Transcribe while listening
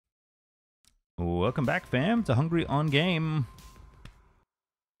Welcome back, fam, to Hungry on Game.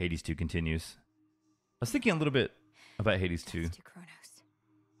 Hades 2 continues. I was thinking a little bit about Hades 2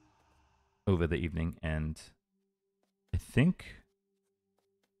 over the evening, and I think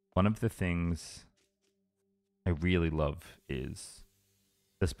one of the things I really love is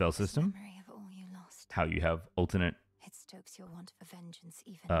the spell system. How you have alternate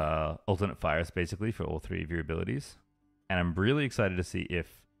alternate fires, basically, for all three of your abilities. And I'm really excited to see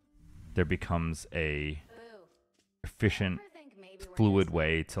if there becomes a efficient, fluid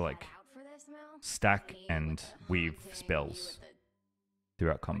way to like stack and weave spells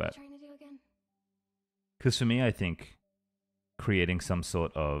throughout combat. Because for me, I think creating some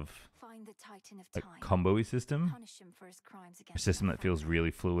sort of like combo-y system, a system that feels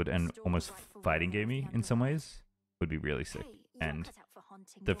really fluid and almost fighting gamey in some ways, would be really sick. And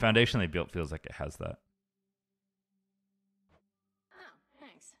the foundation they built feels like it has that.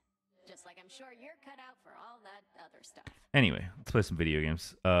 Just like I'm sure you're cut out for all that other stuff. Anyway, let's play some video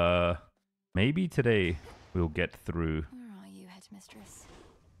games. Maybe today we'll get through. Where are you, headmistress?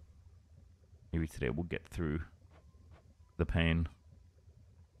 Maybe today we'll get through the pain.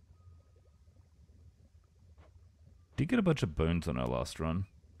 Did get a bunch of bones on our last run.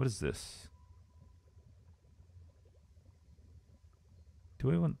 What is this? Do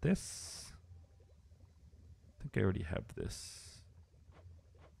I want this? I think I already have this.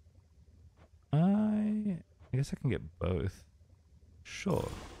 I guess I can get both. Sure.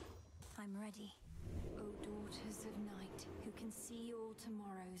 I'm ready. O daughters of night, who can see all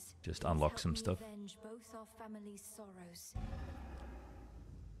tomorrows. Just unlock some stuff. Avenge both our family's sorrows.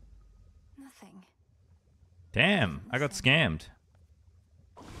 Nothing. Damn, I got scammed.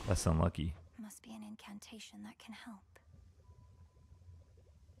 That's unlucky. Must be an incantation that can help.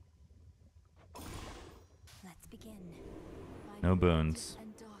 Let's begin. No bones.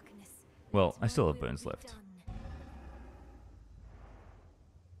 Well, I still have bones left.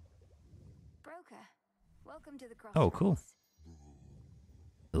 Broker, welcome to the crossroads. Oh, cool.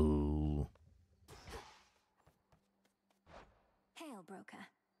 Ooh. Hail, broker.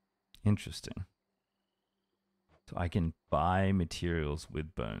 Interesting. So I can buy materials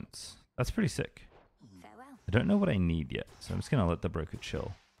with bones. That's pretty sick. Farewell. I don't know what I need yet, so I'm just going to let the broker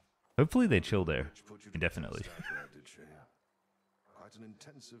chill. Hopefully they chill there. Indefinitely. Quite an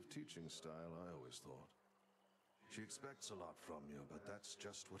intensive teaching style, I always thought. She expects a lot from you, but that's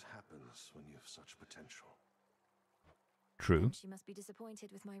just what happens when you have such potential. True. And she must be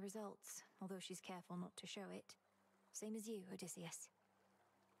disappointed with my results, although she's careful not to show it. Same as you, Odysseus.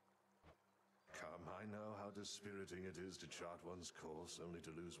 Come, I know how dispiriting it is to chart one's course only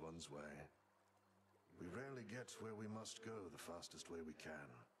to lose one's way. We rarely get where we must go the fastest way we can.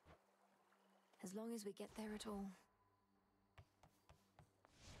 As long as we get there at all.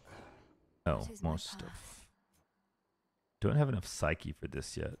 Oh, more stuff. Don't have enough psyche for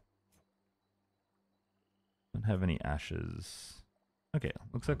this yet. Don't have any ashes. Okay,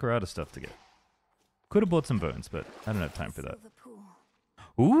 looks like we're out of stuff to get. Could have bought some bones, but I don't have time for that.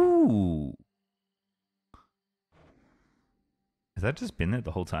 Ooh! Has that just been there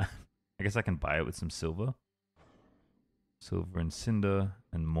the whole time? I guess I can buy it with some silver. Silver and cinder,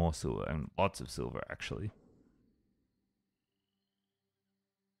 and more silver, and lots of silver, actually.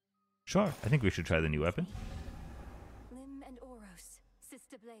 Sure, I think we should try the new weapon. Lim and Oros,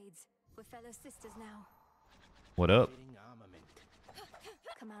 sister blades. We're fellow sisters now. What up?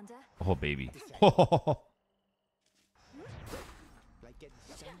 Commander. Oh, baby. Like getting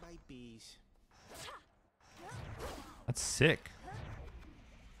stung by bees. That's sick.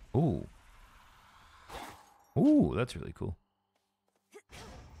 Ooh. Ooh, that's really cool.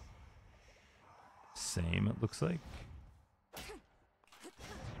 Same, it looks like.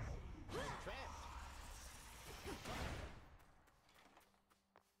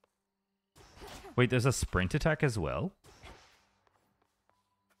 Wait, there's a sprint attack as well?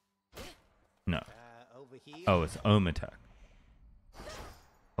 No. Over here. Oh, it's ohm attack.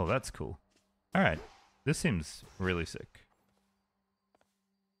 Oh, that's cool. Alright. This seems really sick.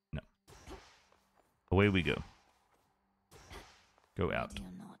 No. Away we go. Go out. Ready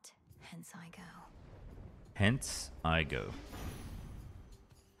or not, hence I go. Hence I go.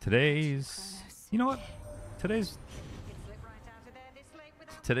 Today's... You know what? Today's...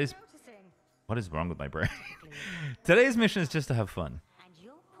 What is wrong with my brain? Today's mission is just to have fun. And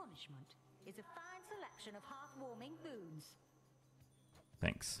your punishment is a fine selection of heartwarming boons.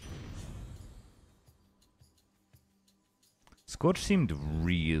 Thanks. Scorch seemed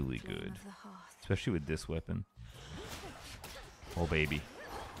really good. Especially with this weapon. Oh, baby.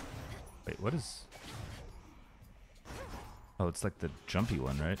 Wait, what is... Oh, it's like the jumpy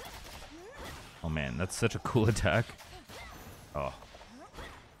one, right? Oh man, that's such a cool attack. Oh,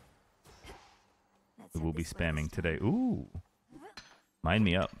 Let's we hope will be this works. spamming today. Ooh. Mine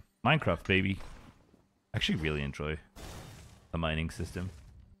me up. Minecraft, baby. I actually really enjoy the mining system.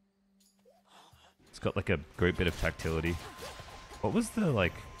 It's got like a great bit of tactility. What was the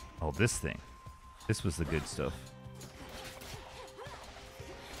like... Oh, this thing. This was the good stuff.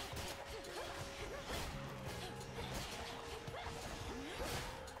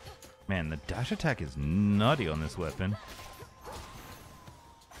 Man, the dash attack is nutty on this weapon.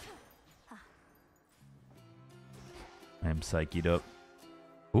 I am psyched up.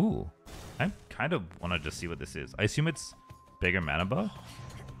 Ooh. I kind of want to just see what this is. I assume it's bigger mana bar?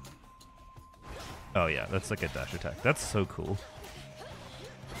 Oh yeah, that's like a dash attack. That's so cool.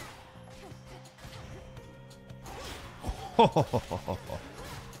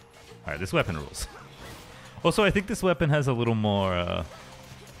 Alright, this weapon rules. Also, I think this weapon has a little more,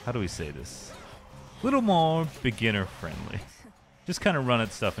 how do we say this? A little more beginner friendly. Just kind of run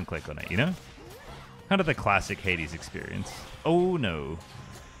at stuff and click on it, you know? Kind of the classic Hades experience. Oh no.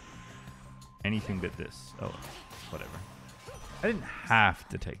 Anything but this. Oh, whatever. I didn't have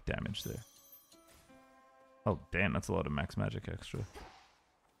to take damage there. Oh, damn, that's a lot of max magic extra.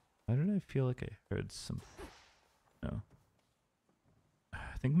 Why did I feel like I heard some... No.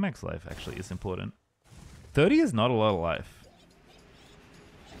 I think max life actually is important. 30 is not a lot of life.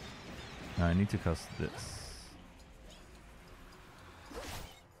 No, I need to cast this.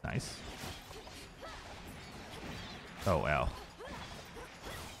 Nice. Oh, wow.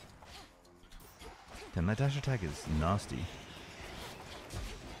 Damn, that dash attack is nasty.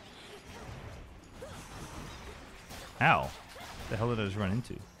 Ow. What the hell did I just run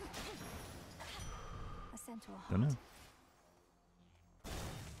into? A centaur heart. Don't know.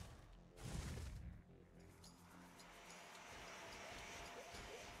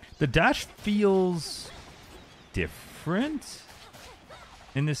 The dash feels different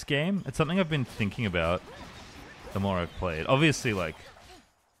in this game. It's something I've been thinking about the more I've played. Obviously, like,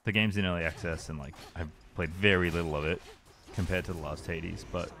 the game's in early access and, like, I've played very little of it compared to the last Hades,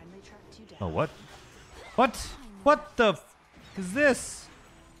 but... Oh, what? What? What the f is this?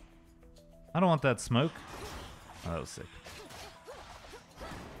 I don't want that smoke. Oh, that was sick.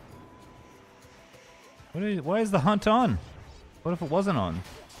 Why is the hunt on? What if it wasn't on?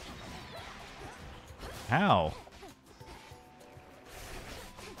 How?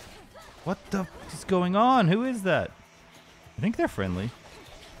 What the f is going on? Who is that? I think they're friendly.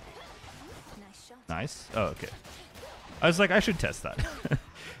 Nice shot. Nice. Oh, okay. I was like, I should test that.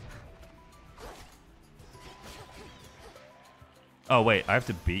 Oh, wait. I have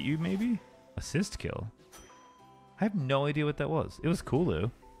to beat you, maybe? Assist kill? I have no idea what that was. It was cool,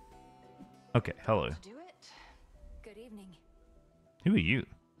 though. Okay, hello. Do it. Good evening. Who are you?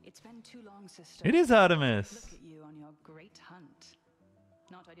 It's been too long, sister. It is Artemis. Look at you on your great hunt.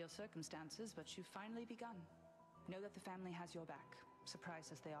 Not ideal circumstances, but you've finally begun. Know that the family has your back,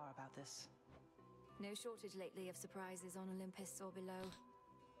 surprised as they are about this. No shortage lately of surprises on Olympus or below.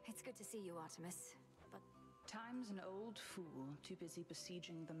 It's good to see you, Artemis. But Time's an old fool, too busy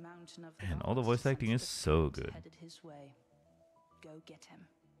besieging the mountain of the Man, all the gods voice acting since is the so fate good. Headed his way. Go get him.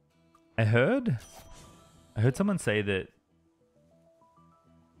 I heard someone say that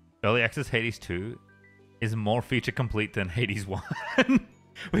Early Access Hades 2 is more feature complete than Hades 1,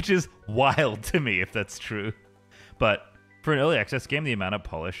 which is wild to me if that's true. But for an Early Access game, the amount of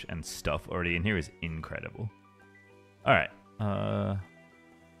polish and stuff already in here is incredible. All right.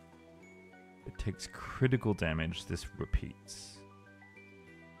 It takes critical damage. This repeats.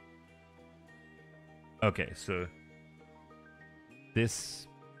 Okay, so this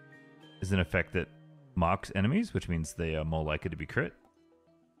is an effect that marks enemies, which means they are more likely to be crit.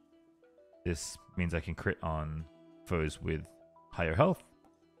 This means I can crit on foes with higher health.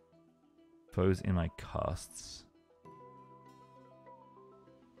 Foes in my casts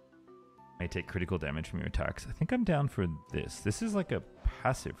may take critical damage from your attacks. I think I'm down for this. This is like a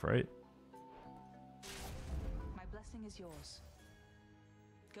passive, right? My blessing is yours.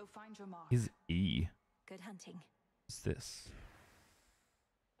 Go find your mark. Is E. good hunting. What's this?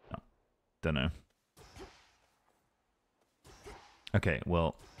 No. Don't know. Okay,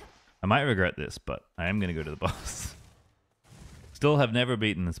 well, I might regret this, but I am going to go to the boss. Still have never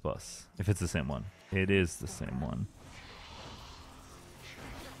beaten this boss, if it's the same one. It is the same one.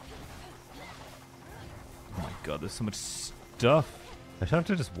 Oh my god, there's so much stuff. I should have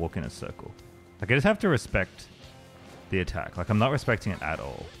to just walk in a circle. Like, I just have to respect the attack. Like, I'm not respecting it at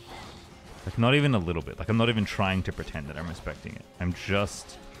all. Like, not even a little bit. Like, I'm not even trying to pretend that I'm respecting it. I'm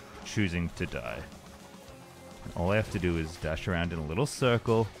just choosing to die. And all I have to do is dash around in a little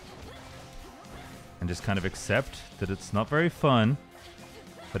circle and just kind of accept that it's not very fun,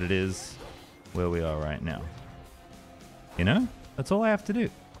 but it is where we are right now. You know? That's all I have to do.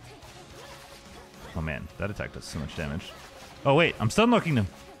 Oh man, that attack does so much damage. Oh wait, I'm stun locking them.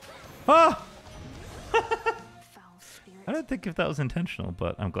 Ah! I don't think if that was intentional,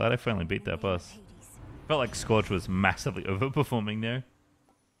 but I'm glad I finally beat that boss. Felt like Scorch was massively overperforming there.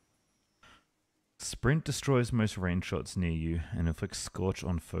 Sprint destroys most range shots near you and inflicts Scorch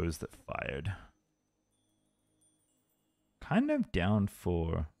on foes that fired. Kind of down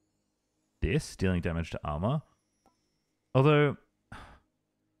for this, dealing damage to armor. Although,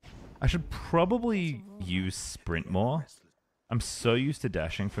 I should probably use Sprint more. I'm so used to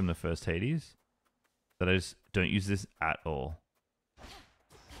dashing from the first Hades that I just don't use this at all.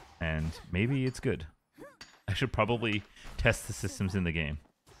 And maybe it's good. I should probably test the systems in the game.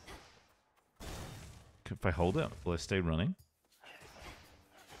 If I hold it, will I stay running?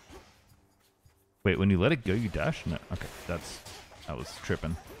 Wait, when you let it go, you dash? No. Okay, that was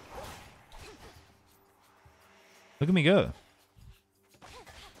tripping. Look at me go.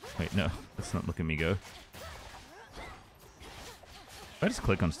 Wait, no. That's not look at me go. If I just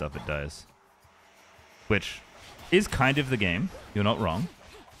click on stuff, it dies. Which is kind of the game. You're not wrong.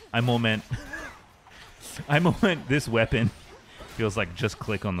 I more meant this weapon feels like just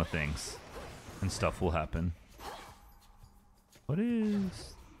click on the things and stuff will happen. What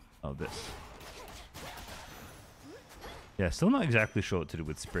is... Oh, this. Yeah, still not exactly sure what to do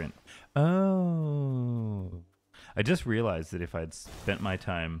with sprint. Oh. I just realized that if I'd spent my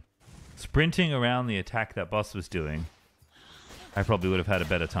time sprinting around the attack that boss was doing, I probably would have had a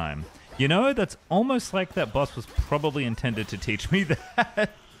better time. You know, that's almost like that boss was probably intended to teach me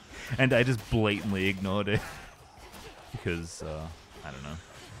that. And I just blatantly ignored it. Because, I don't know.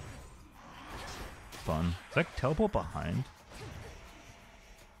 Fun. Is that teleport behind?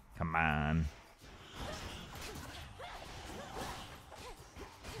 Come on.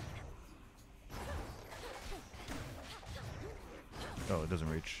 Oh, it doesn't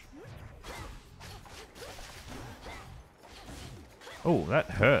reach. Oh, that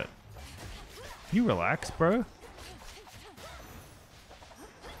hurt. Can you relax, bro?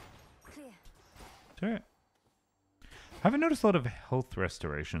 Clear. Sure. I haven't noticed a lot of health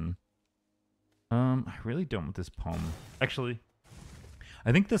restoration. I really don't with this palm. Actually,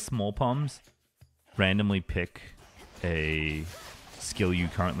 I think the small palms randomly pick a skill you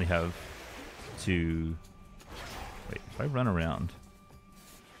currently have to... Wait, if I run around,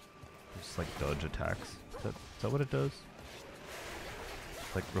 just like dodge attacks. Is that what it does?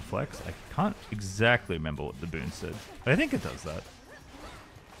 Like reflex? I can't exactly remember what the boon said, but I think it does that.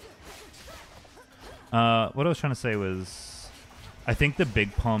 What I was trying to say was, I think the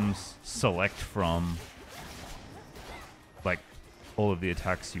big palms select from like all of the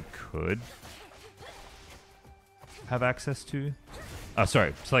attacks you could have access to. Oh,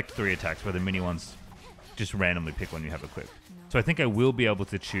 sorry, select 3 attacks where the mini ones just randomly pick one you have equipped. So I think I will be able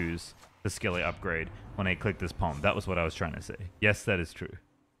to choose the skill I upgrade when I click this palm. That was what I was trying to say. Yes, that is true.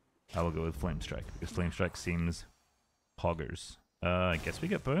 I will go with Flame Strike because Flame Strike seems poggers. I guess we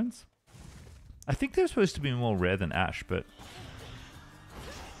get burns? I think they're supposed to be more rare than Ash, but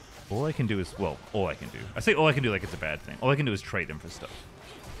all I can do is, well, all I can do. I say all I can do like it's a bad thing. All I can do is trade them for stuff,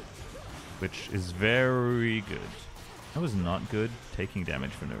 which is very good. That was not good, taking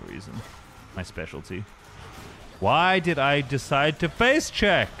damage for no reason. My specialty. Why did I decide to face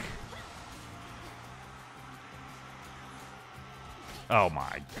check? Oh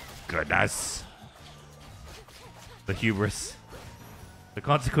my goodness. The hubris. The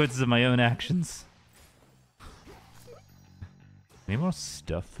consequences of my own actions. Any more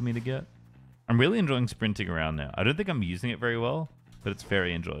stuff for me to get? I'm really enjoying sprinting around now. I don't think I'm using it very well, but it's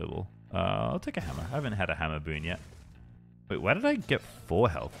very enjoyable. I'll take a hammer. I haven't had a hammer boon yet. Wait, why did I get 4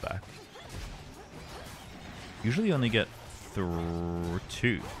 health back? Usually you only get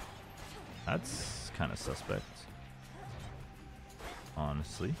 2. That's kind of suspect.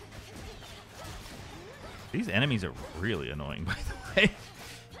 Honestly. These enemies are really annoying, by the way.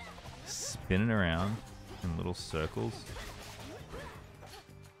 Spinning around in little circles.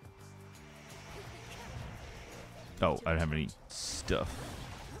 Oh, I don't have any stuff.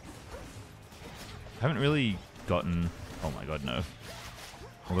 I haven't really gotten... Oh my god, no.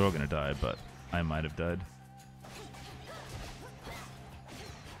 Well, they're all gonna die, but I might have died.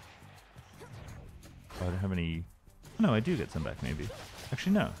 Oh, I don't have any... Oh, no, I do get some back, maybe.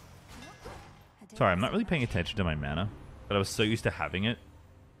 Actually, no. Sorry, I'm not really paying attention to my mana, but I was so used to having it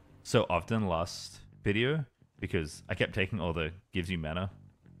so often last video because I kept taking all the gives you mana,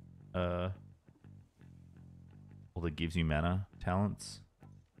 all the gives you mana talents.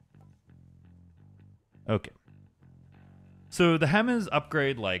 Okay. So the hammers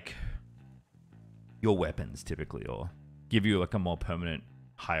upgrade like your weapons typically, or give you like a more permanent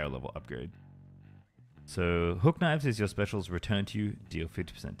higher level upgrade. So hook knives is your specials return to you, deal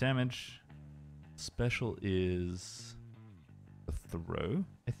 50% damage. Special is the throw,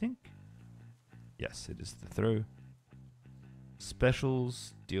 I think. Yes, it is the throw.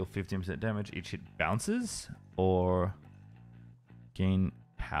 Specials deal 15% damage. Each hit bounces or gain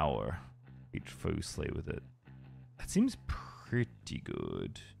power. Each foe you slay with it. That seems pretty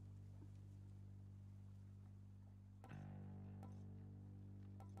good.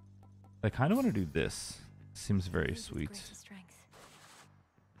 I kind of want to do this. Seems very sweet.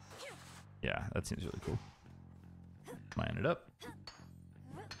 Yeah, that seems really cool. Line it up.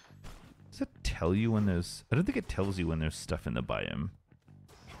 Does it tell you when there's... I don't think it tells you when there's stuff in the biome.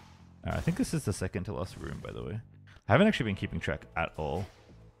 I think this is the second to last room, by the way. I haven't actually been keeping track at all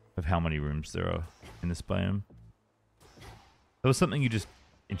of how many rooms there are in this biome. That was something you just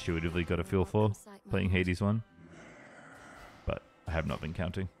intuitively got a feel for, playing Hades 1. But I have not been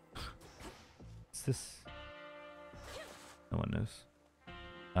counting. What's this? No one knows.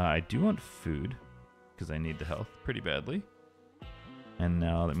 I do want food, because I need the health pretty badly. And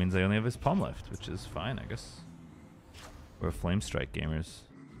now that means I only have his palm left, which is fine, I guess. We're Flame Strike gamers.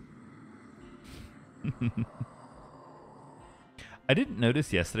 I didn't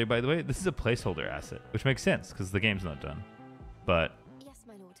notice yesterday, by the way, this is a placeholder asset, which makes sense, because the game's not done. But Yes,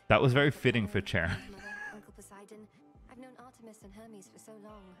 my lord. that was very fitting for Charon. Mother, Uncle Poseidon. I've known Artemis and Hermes for so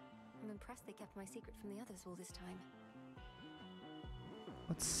long. I'm impressed they kept my secret from the others all this time.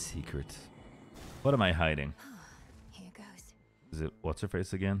 What secret? What am I hiding? Here goes. Is it what's her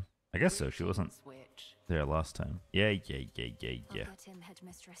face again? I guess so. She wasn't there last time. Yeah. I'll get him,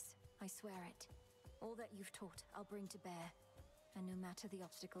 headmistress. I swear it. All that you've taught, I'll bring to bear. And no matter the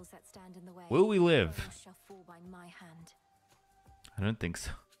obstacles that stand in the way, Will we live? others shall fall by my hand. I don't think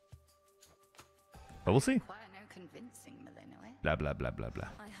so. But we'll see. Quite no convincing, Millennial. Blah, blah, blah, blah, blah.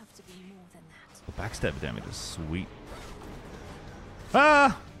 I have to be more than that. The backstab damage is sweet.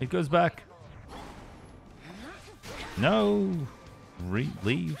 Ah! It goes back. No!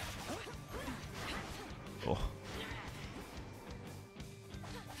 Leave. Oh.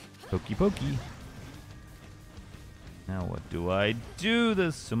 Pokey pokey. Now what do I do?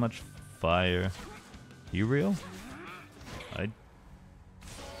 There's so much fire. You real? I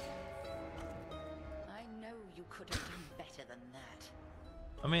know you could have done better than that.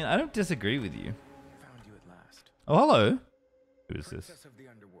 I mean, I don't disagree with you. Found you at last. Oh, hello. Who is this? Princess of the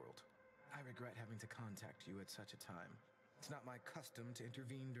Underworld. I regret having to contact you at such a time. It's not my custom to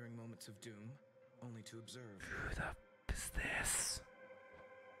intervene during moments of doom, only to observe. Who the f is this?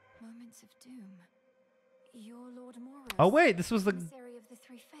 Moments of doom. You're Lord Moros. Oh wait, this was the emissary of the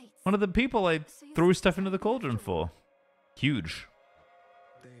three fates. one of the people I threw stuff into the cauldron for. Huge.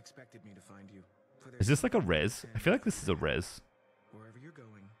 They expected me to find you. For their Is this like a res? I feel like this is a res. Wherever you're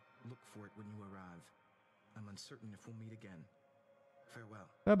going, look for it when you arrive. I'm uncertain if we'll meet again. Farewell.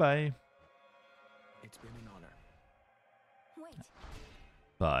 Bye bye. It's been an honor. Wait.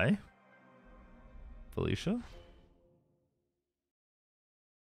 Bye. Felicia?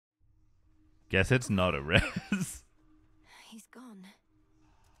 Guess it's not a res. He's gone.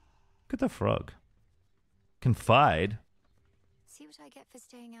 Look at the frog. Confide. See what I get for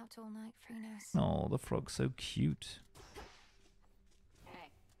staying out all night, Phrynos. Oh, the frog's so cute.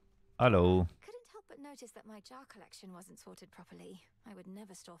 Hey. Hello. Couldn't help but notice that my jar collection wasn't sorted properly. I would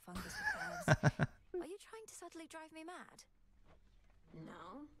never store fungus with herbs. Are you trying to subtly drive me mad?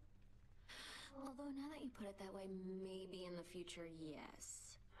 No. Although now that you put it that way, maybe in the future, yes.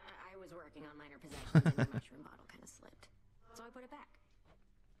 I was working on minor possessions and your mushroom bottle kind of slipped. So I put it back.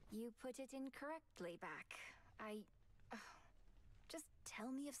 You put it incorrectly back. Just tell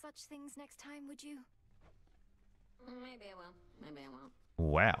me of such things next time, would you? Maybe I will. Maybe I won't.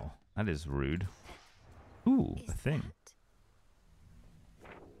 Wow, that is rude. Ooh, Is a thing.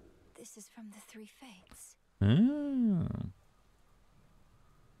 that- This is from the three fates. Oh.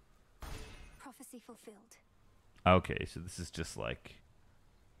 Prophecy fulfilled. Okay, so this is just like...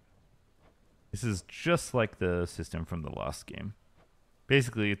 This is just like the system from the last game.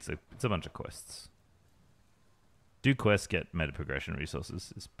 Basically, it's a bunch of quests. Do quests, get meta progression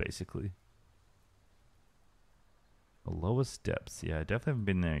resources, is basically. The lowest depths. Yeah, I definitely haven't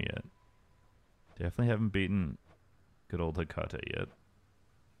been there yet. Definitely haven't beaten good old Hecate yet.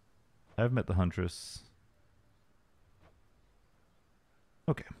 I have met the Huntress.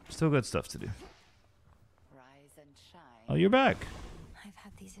 Okay, still got stuff to do. Rise and shine. Oh, you're back. I've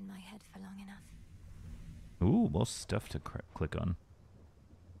had these in my head for long enough. Ooh, more stuff to click on.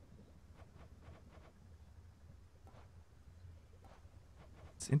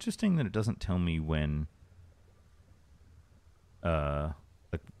 It's interesting that it doesn't tell me when.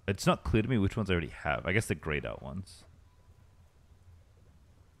 Like it's not clear to me which ones I already have. I guess the grayed out ones.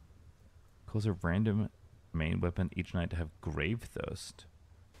 Cause a random main weapon each night to have grave thirst.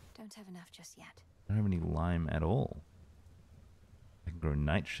 Don't have enough just yet. I don't have any lime at all. I can grow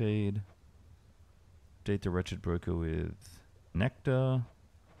nightshade. Date the wretched broker with nectar.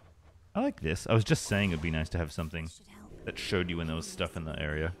 I like this. I was just saying it'd be nice to have something Should help. that showed you when there was stuff in the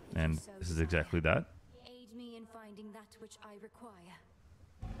area, and this is exactly that. Aid me in finding that which I require.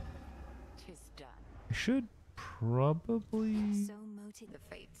 'Tis done. I should probably So motive. The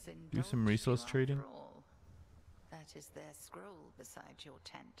fates do some indulged resource you trading. after all. That is their scroll beside your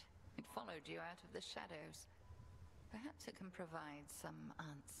tent. It followed you out of the shadows. Perhaps it can provide some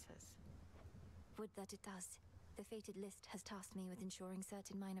answers. Would that it does. The fated list has tasked me with ensuring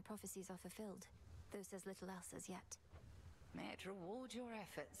certain minor prophecies are fulfilled, though says little else as yet. May it reward your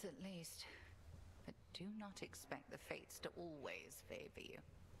efforts at least. But do not expect the fates to always favor you.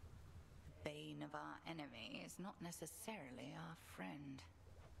 The bane of our enemy is not necessarily our friend.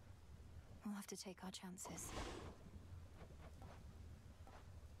 We'll have to take our chances.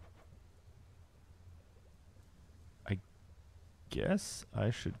 I guess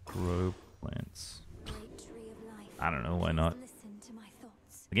I should grow plants. Great tree of life. I don't know, why not? Listen to my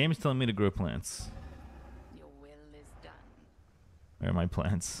thoughts. The game is telling me to grow plants. Your will is done. Where are my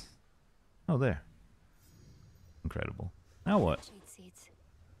plants? Oh, there. Incredible. Now what? Shade seeds.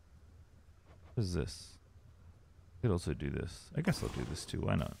 What is this? I could also do this. I guess I'll do this too.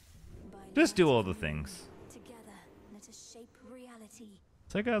 Why not? By Just do light all the and things. together, let us shape reality.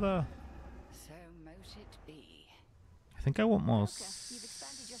 Together. So mote it be. I think I want more Okay, you've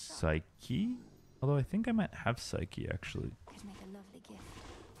expanded your shop. psyche. Although I think I might have psyche actually. Could make a lovely gift.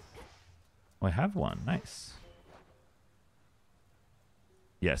 Oh, I have one. Nice.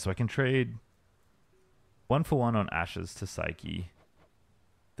 Yeah, so I can trade 1-for-1 on ashes to psyche.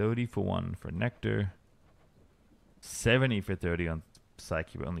 30 for 1 for nectar. 70 for 30 on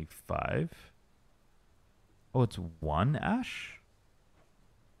psyche, but only 5. Oh, it's 1 ash?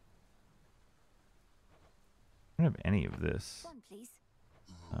 I don't have any of this. One, please.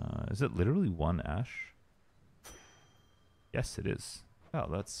 Is it literally 1 ash? Yes, it is. Oh,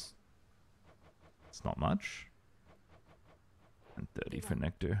 that's not much. And 30 for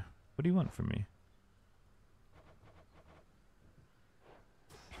nectar. What do you want from me?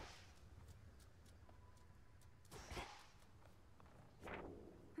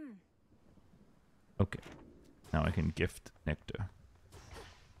 Okay. Now I can gift nectar.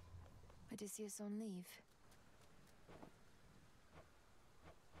 Odysseus on leave.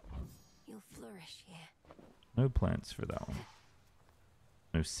 You'll flourish here. No plants for that one.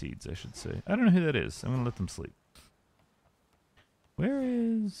 No seeds, I should say. I don't know who that is. I'm going to let them sleep. Where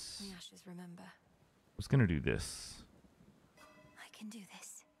is... The ashes remember. I was going to do this. I can do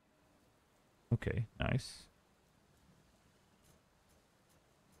this. Okay, nice.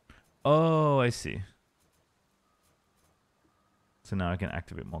 Oh, I see. So now I can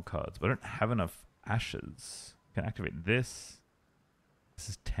activate more cards, but I don't have enough ashes. I can activate this. This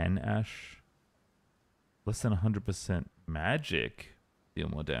is 10 ash. Less than 100% magic. Deal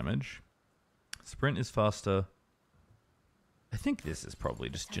more damage. Sprint is faster. I think this is probably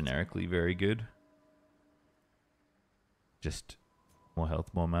just generically very good. Just more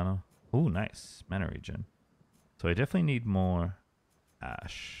health, more mana. Oh, nice. Mana regen. So I definitely need more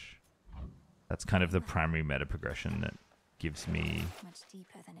ash. That's kind of the primary meta progression that gives me... Much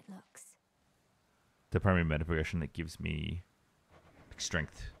deeper than it looks. The primary meta progression that gives me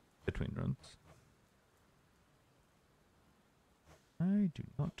strength between runs. I do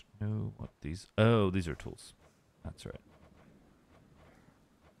not know what these... Oh, these are tools. That's right.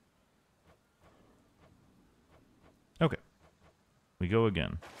 Okay. We go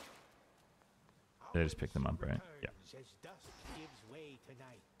again. Did I just pick them up, right? Yeah. As dusk gives way to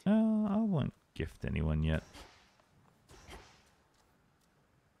night. I won't gift anyone yet.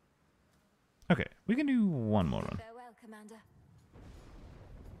 Okay, we can do one more run. Farewell, Commander.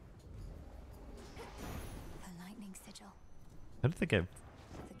 The lightning sigil. I don't think I've...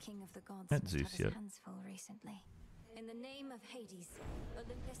 The king of the gods Met must Zeus have his yet. hands full recently. In the name of Hades,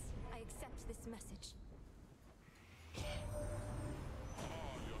 Olympus, I accept this message.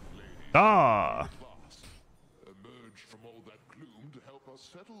 Ah! Emerge from all that gloom to help us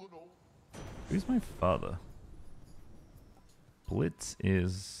settle the all. Who's my father? Blitz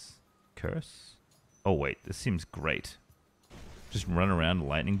is... Curse? Oh wait, this seems great. Just run around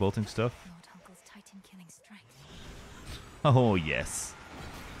lightning bolting stuff. Lord Uncle's Titan killing strength. Oh yes.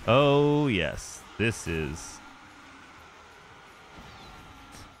 Oh yes. This is...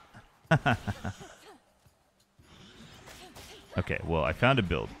 Okay, well, I found a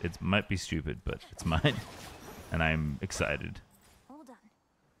build. It might be stupid, but it's mine. And I'm excited. All done.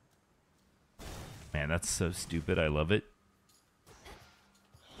 Man, that's so stupid. I love it.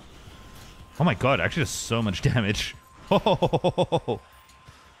 Oh my god, actually does so much damage. Oh,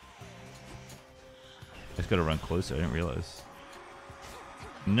 I just gotta run closer. I didn't realize.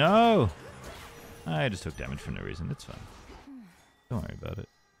 No! I just took damage for no reason. It's fine. Don't worry about it.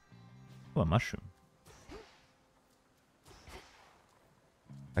 Oh, a mushroom.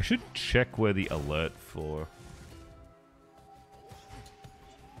 I should check where the alert for...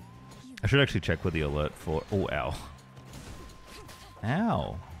 I should actually check where the alert for... Oh, ow.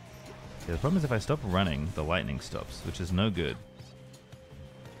 Ow. Yeah, the problem is if I stop running, the lightning stops, which is no good.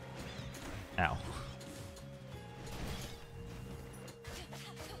 Ow.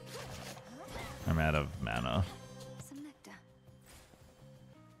 I'm out of mana. Some nectar.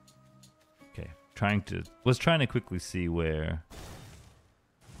 Okay, was trying to quickly see where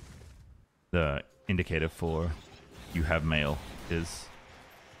the indicator for you have mail is.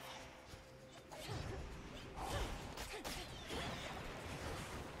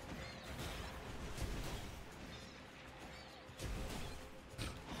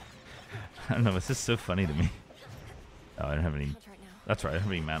 I don't know, it's just so funny to me. Oh, I don't have any. I'll try it now. That's right, I don't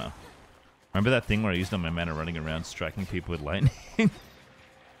have any mana. Remember that thing where I used all my mana running around striking people with lightning?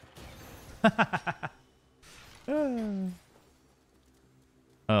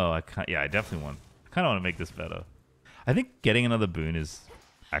 Oh, I can't. Yeah, I definitely want. I kind of want to make this better. I think getting another boon is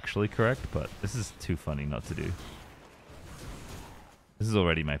actually correct, but this is too funny not to do. This is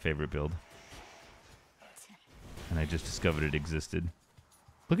already my favorite build. And I just discovered it existed.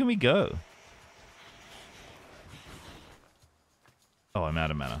 Look at me go. Oh, I'm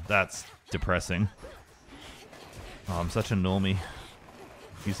out of mana. That's depressing. Oh, I'm such a normie.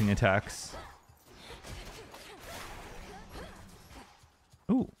 Using attacks.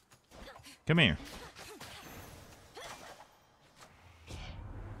 Ooh. Come here.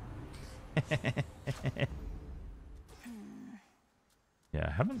 Yeah,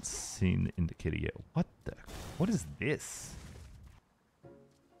 I haven't seen the indicator yet. What the? What is this?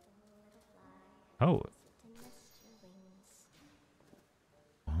 Oh.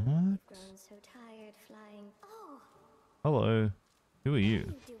 What? Grown so tired flying. Oh, Hello. Who are what are you?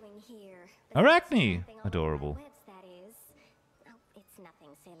 you doing here? Arachne! Something all over my Adorable. webs, that is. Oh, it's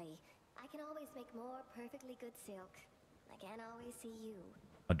nothing silly. I can always make more perfectly good silk. I can't always see you.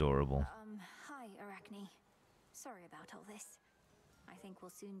 Adorable. Hi, Arachne. Sorry about all this. I think we'll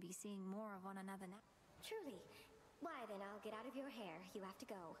soon be seeing more of one another now. Truly. Why then I'll get out of your hair. You have to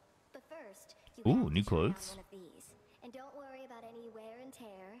go. But first, you Ooh, have to new try on clothes. one of these. And don't worry about any wear and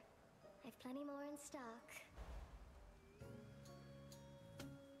tear. I've plenty more in stock.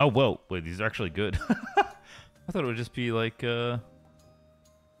 Oh, whoa. Wait, these are actually good. I thought it would just be like,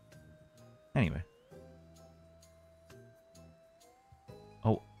 Anyway.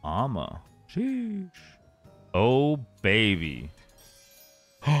 Oh, armor. Sheesh. Oh, baby.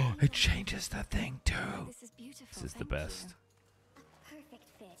 Oh, it changes the thing, too. This is beautiful. This is the thank you. best. A perfect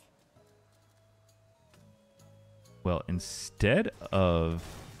fit. Well, instead of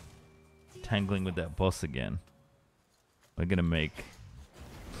tangling with that boss again, we're going to make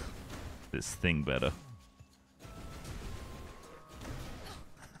this thing better.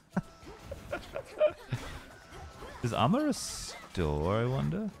 Does armor restore, I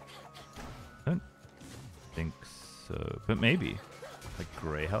wonder? I don't think so, but maybe. Like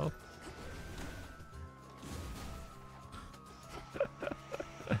grey health?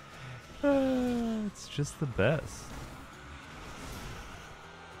 It's just the best.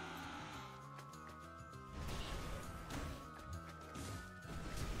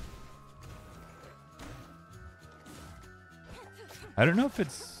 I don't know if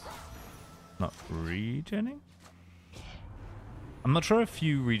it's not regenning. I'm not sure if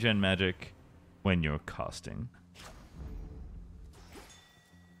you regen magic when you're casting.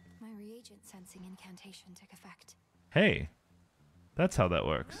 My reagent sensing incantation took effect. Hey, that's how that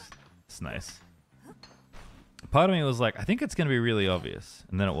works. It's nice. Part of me was like, I think it's going to be really obvious.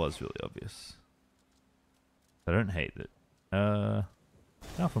 And then it was really obvious. I don't hate it. Now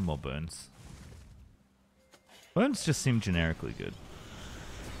for more burns. Burns just seem generically good.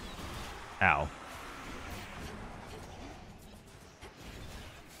 Ow.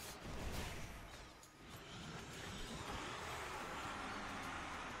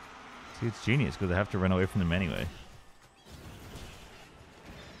 See, it's genius because I have to run away from them anyway.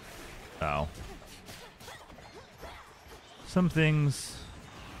 Ow. Some things...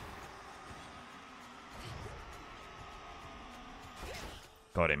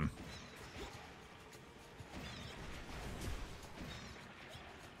 Got him.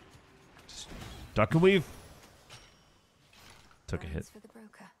 Duck and weave. Took a hit. For the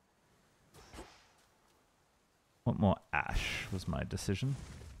broker. What more ash was my decision.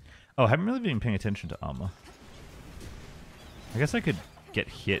 Oh, I haven't really been paying attention to armor. I guess I could get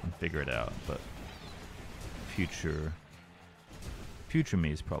hit and figure it out, but future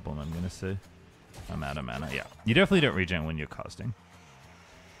me's problem, I'm gonna say. I'm out of mana. Yeah, you definitely don't regen when you're casting.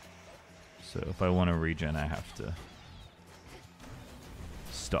 So if I want to regen, I have to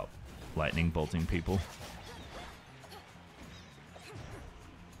stop lightning bolting people.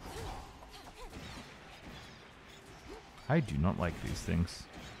 I do not like these things.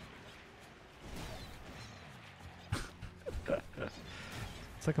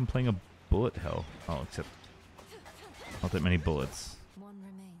 It's like I'm playing a bullet hell. Oh, except not that many bullets. One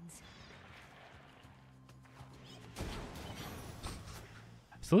remains.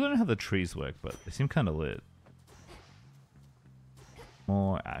 Still don't know how the trees work, but they seem kind of lit.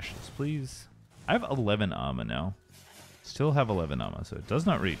 More ashes, please. I have 11 armor now. Still have 11 armor, so it does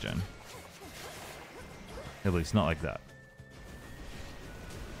not regen. At least not like that.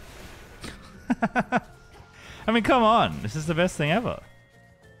 I mean, come on. This is the best thing ever.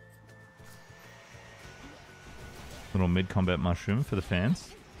 Little mid-combat mushroom for the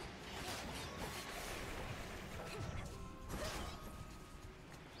fans.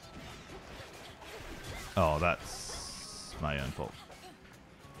 Oh, that's my own fault.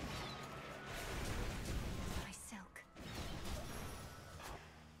 My silk.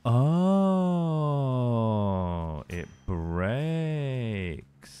 Oh, it breaks.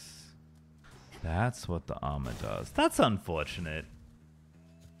 That's what the armor does. That's unfortunate.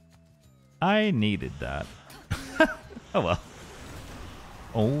 I needed that. Oh well.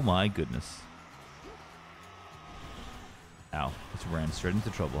 Oh my goodness. Ow. Just ran straight into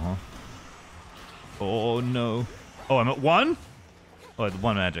trouble, huh? Oh no. Oh, I'm at 1? Oh, at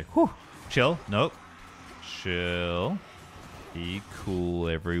 1 magic. Whew. Chill. Nope. Chill. Be cool,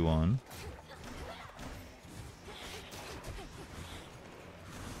 everyone.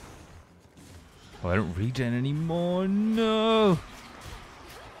 Oh, I don't regen anymore. No.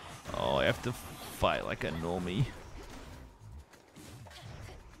 Oh, I have to fight like a normie.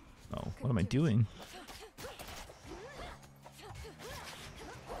 Oh, what am I doing?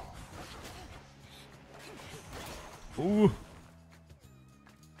 Ooh.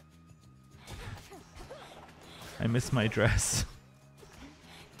 I miss my dress.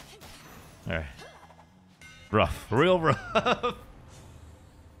 Alright. Rough. Real rough.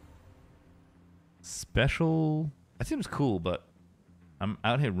 Special. That seems cool, but I'm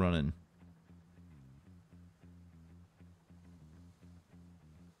out here running.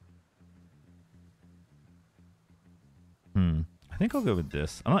 I think I'll go with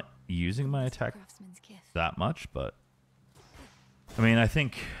this. I'm not using my attack that much, but I mean, I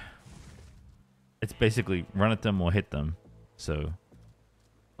think it's basically run at them or hit them. So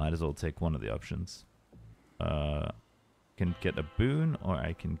might as well take one of the options. Can get a boon, or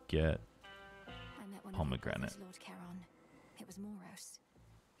I can get pomegranate. Lord Charon. It was Moros.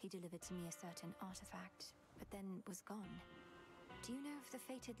 He delivered to me a certain artifact, but then was gone. Do you know of the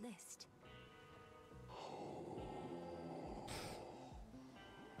fated list?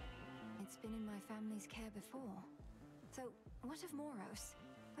 It's been in my family's care before. So, what of Moros?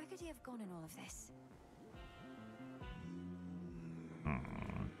 Where could he have gone in all of this?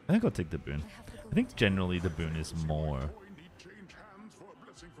 I think I'll take the boon. I think generally the boon is more.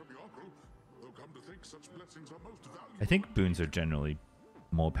 I think boons are generally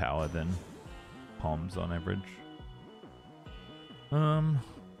more power than palms on average.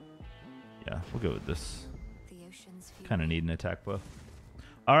 Yeah, we'll go with this. Kind of need an attack buff.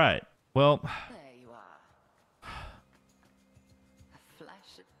 All right. Well. There you are. A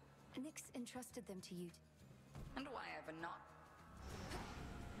flash of... Nyx entrusted them to you. And why ever not?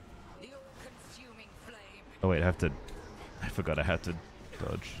 The all-consuming flame. Oh wait, I forgot I had to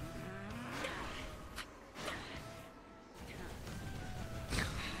dodge.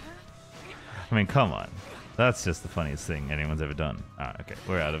 I mean, come on. That's just the funniest thing anyone's ever done. Ah, okay.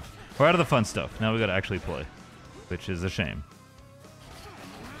 We're out of the fun stuff. Now we got to actually play, which is a shame.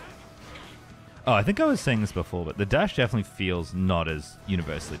 Oh, I think I was saying this before, but the dash definitely feels not as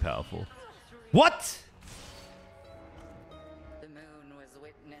universally powerful. What? The moon was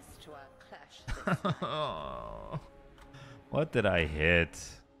witness to our clash. Oh, what did I hit?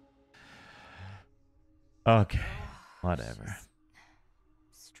 Okay, whatever.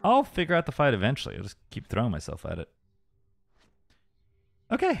 I'll figure out the fight eventually. I'll just keep throwing myself at it.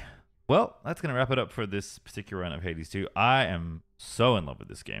 Okay, well, that's going to wrap it up for this particular run of Hades 2. I am so in love with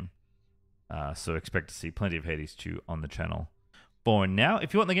this game. So expect to see plenty of Hades 2 on the channel. for now.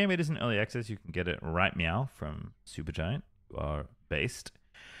 If you want the game, it is in early access. You can get it right meow from Supergiant, who are based.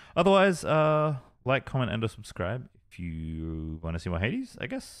 Otherwise, like, comment, and or subscribe if you want to see more Hades, I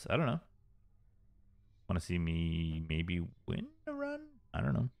guess. I don't know. Want to see me maybe win a run? I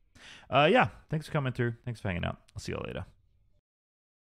don't know. Yeah, thanks for coming through. Thanks for hanging out. I'll see you all later.